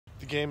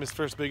game is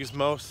first, biggest,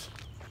 most.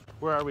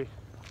 Where are we?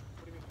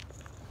 What do you mean?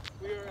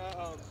 We are at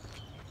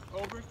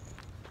olbrich.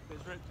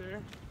 It's right there.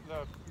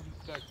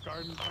 That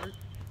garden park.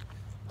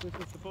 This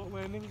is the boat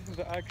landing.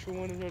 The actual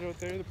one is right out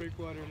there. The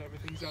breakwater and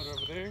everything's out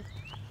over there.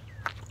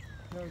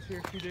 I was here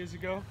a few days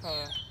ago,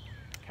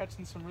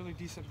 catching some really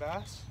decent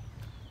bass.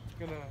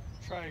 Gonna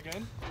try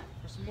again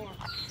for some more.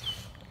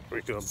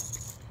 We go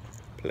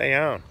play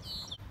on.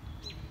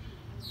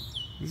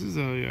 This is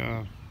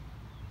a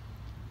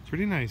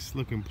pretty nice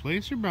looking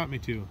place you brought me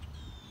to.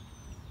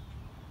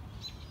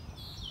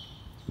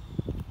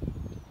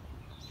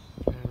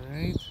 All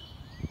right.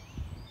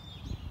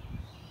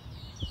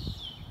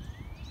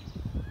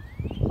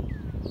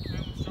 I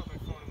almost dropped my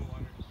phone in the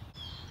water.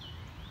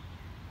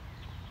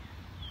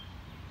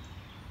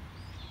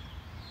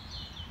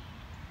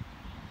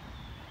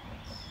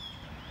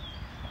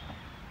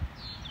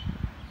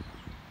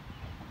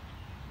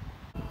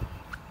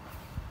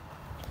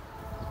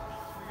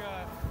 We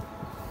got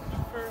the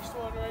first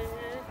one right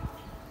here.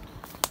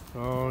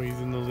 Oh, he's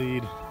in the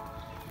lead.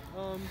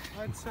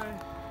 I'd say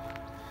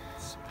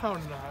it's a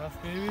pound and a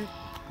half, maybe.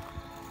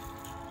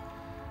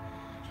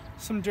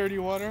 Some dirty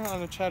water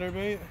on a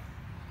chatterbait.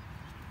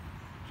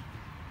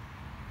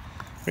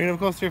 Bring it up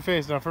close to your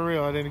face now, for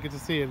real. I didn't get to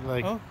see it.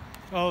 Like,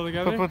 oh,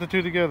 together. put the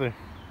two together.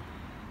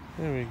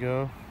 There we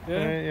go.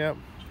 Yeah. Right, yep.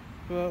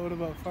 What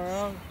about far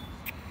out?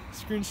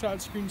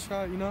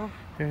 Screenshot. You know.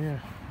 Yeah.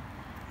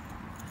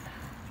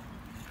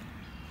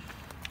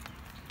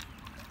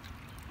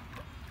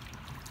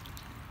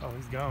 Oh,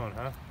 he's gone,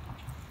 huh?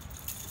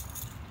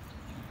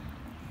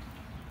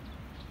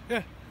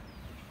 Yeah.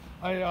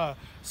 I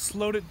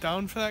slowed it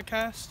down for that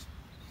cast.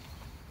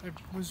 I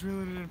was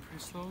reeling it in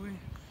pretty slowly.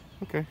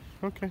 Okay.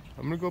 I'm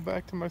gonna go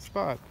back to my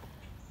spot.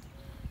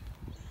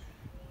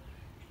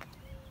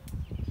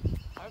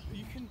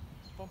 You can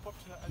bump up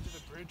to the edge of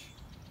the bridge,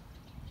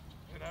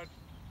 and I'd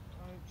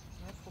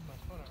pull my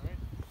phone out, right?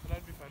 And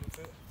I'd be fine with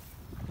it.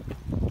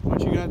 What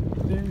you got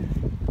there?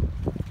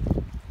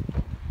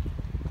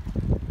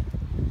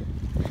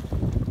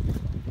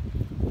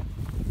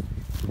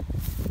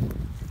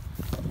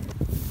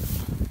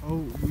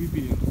 Oh, we'd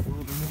be in the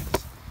wilderness,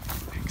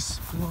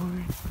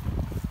 exploring.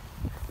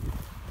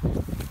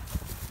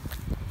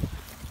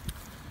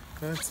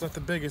 That's not the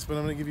biggest, but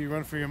I'm gonna give you a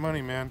run for your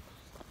money, man.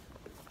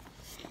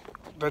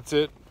 That's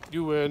it.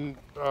 You win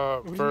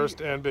first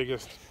and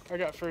biggest. I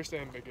got first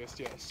and biggest,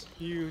 yes.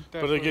 You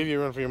But I gave you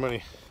a run for your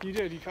money. You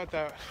did. You caught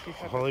that.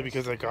 Only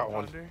because I got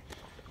one.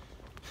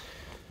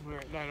 We're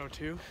at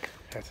 9:02.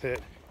 That's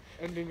it.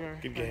 Ending our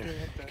Good game.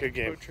 at the Good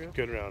game. boat trip.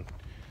 Good round.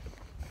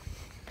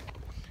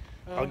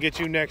 I'll get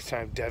you next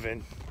time,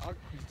 Devin. I'll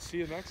see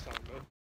you next time, man.